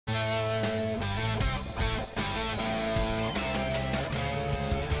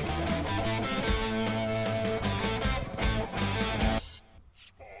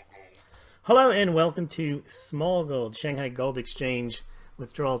Hello and welcome to Smaulgld, Shanghai Gold Exchange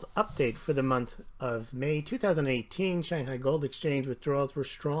withdrawals update for the month of May 2018. Shanghai Gold Exchange withdrawals were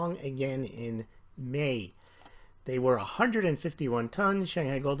strong again in May. They were 151 tons.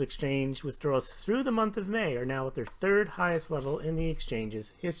 Shanghai Gold Exchange withdrawals through the month of May are now at their third highest level in the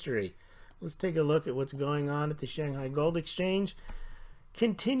exchange's history. Let's take a look at what's going on at the Shanghai Gold Exchange.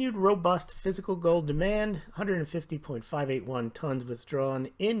 Continued robust physical gold demand, 150.581 tons withdrawn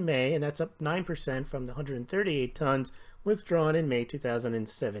in May, and that's up 9% from the 138 tons withdrawn in May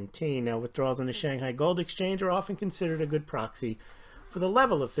 2017. Now, withdrawals in the Shanghai Gold Exchange are often considered a good proxy for the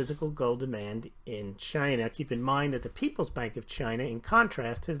level of physical gold demand in China. Keep in mind that the People's Bank of China, in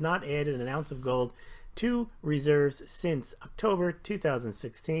contrast, has not added an ounce of gold to reserves since October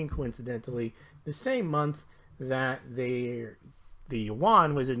 2016, coincidentally the same month that the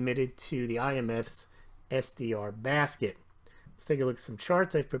yuan was admitted to the IMF's SDR basket. Let's take a look at some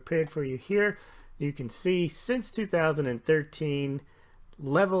charts I've prepared for you here. You can see since 2013,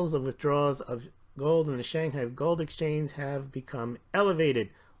 levels of withdrawals of gold in the Shanghai Gold Exchange have become elevated,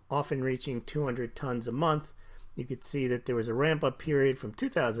 often reaching 200 tons a month. You could see that there was a ramp-up period from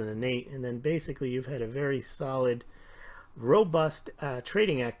 2008, and then basically you've had a very solid, robust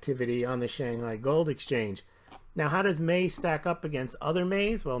trading activity on the Shanghai Gold Exchange. Now, how does May stack up against other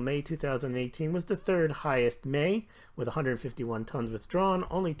Mays? Well, May 2018 was the third highest May with 151 tons withdrawn.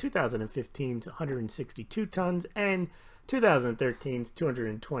 Only 2015's 162 tons and 2013's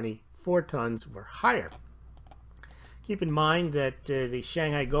 224 tons were higher. Keep in mind that the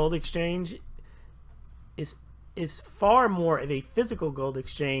Shanghai Gold Exchange is far more of a physical gold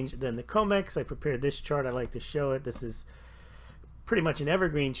exchange than the COMEX. I prepared this chart. I like to show it. This is pretty much an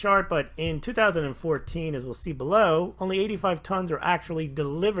evergreen chart, but in 2014, as we'll see below, only 85 tons were actually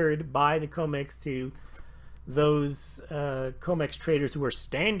delivered by the COMEX to those COMEX traders who were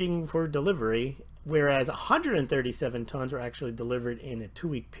standing for delivery, whereas 137 tons were actually delivered in a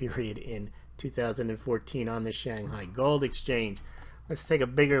 2-week period in 2014 on the Shanghai Gold Exchange. Let's take a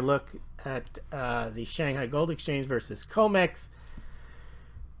bigger look at the Shanghai Gold Exchange versus COMEX.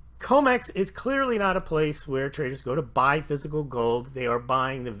 COMEX is clearly not a place where traders go to buy physical gold. They are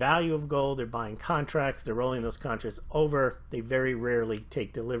buying the value of gold. They're buying contracts. They're rolling those contracts over. They very rarely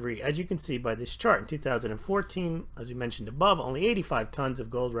take delivery, as you can see by this chart. In 2014, as we mentioned above, only 85 tons of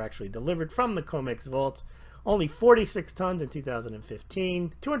gold were actually delivered from the COMEX vaults. Only 46 tons in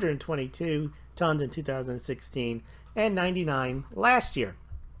 2015, 222 tons in 2016, and 99 last year.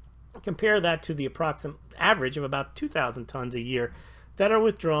 Compare that to the approximate average of about 2,000 tons a year that are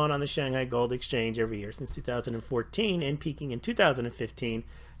withdrawn on the Shanghai Gold Exchange every year since 2014, and peaking in 2015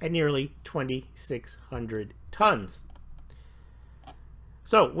 at nearly 2,600 tons.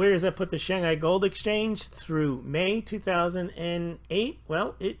 So where does that put the Shanghai Gold Exchange through May 2008?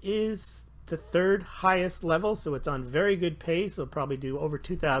 Well, it is the third highest level, so it's on very good pace. It'll probably do over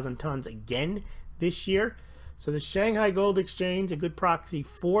 2,000 tons again this year. So the Shanghai Gold Exchange, a good proxy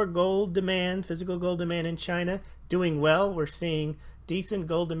for gold demand, physical gold demand in China, doing well. We're seeing decent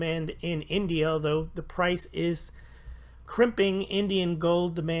gold demand in India, although the price is crimping Indian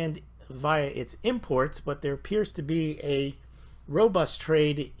gold demand via its imports, but there appears to be a robust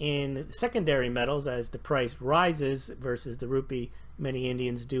trade in secondary metals as the price rises versus the rupee. Many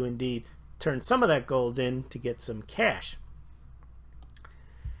Indians do indeed turn some of that gold in to get some cash.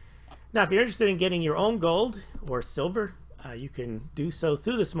 Now, if you're interested in getting your own gold or silver, you can do so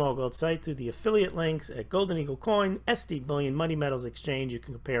through the Smaulgld site, through the affiliate links at Golden Eagle Coin, SD Bullion, Money Metals Exchange. You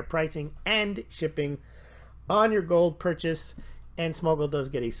can compare pricing and shipping on your gold purchase, and Smaulgld does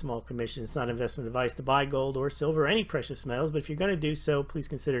get a small commission. It's not investment advice to buy gold or silver or any precious metals, but if you're going to do so, please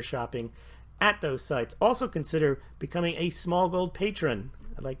consider shopping at those sites. Also consider becoming a Smaulgld patron.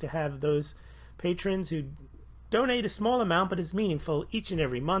 I'd like to have those patrons who donate a small amount, but it's meaningful, each and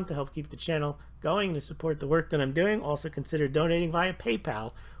every month to help keep the channel going and to support the work that I'm doing. Also consider donating via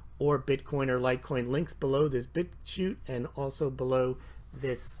PayPal or Bitcoin or Litecoin. Links below this BitChute and also below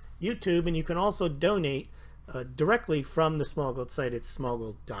this YouTube. And you can also donate directly from the Smaulgld site at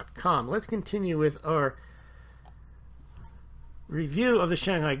smaulgld.com. Let's continue with our review of the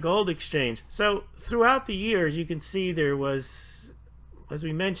Shanghai Gold Exchange. So throughout the years, you can see there was, as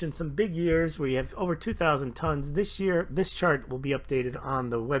we mentioned, some big years where you have over 2,000 tons. This year, this chart will be updated on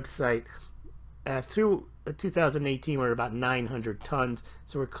the website. Through 2018, we're about 900 tons,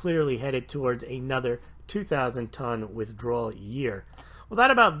 so we're clearly headed towards another 2,000 ton withdrawal year. Well, that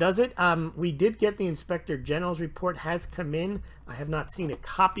about does it. We did get the Inspector General's report, has come in. I have not seen a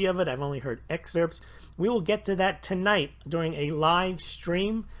copy of it. I've only heard excerpts. We will get to that tonight during a live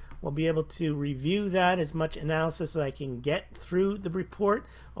stream. We'll be able to review that, as much analysis as I can get through the report.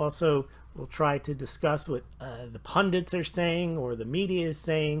 Also, We'll try to discuss what the pundits are saying or the media is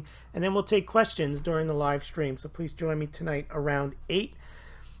saying, and then we'll take questions during the live stream. So please join me tonight around 8,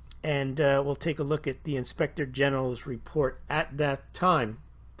 and we'll take a look at the Inspector General's report at that time.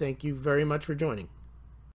 Thank you very much for joining.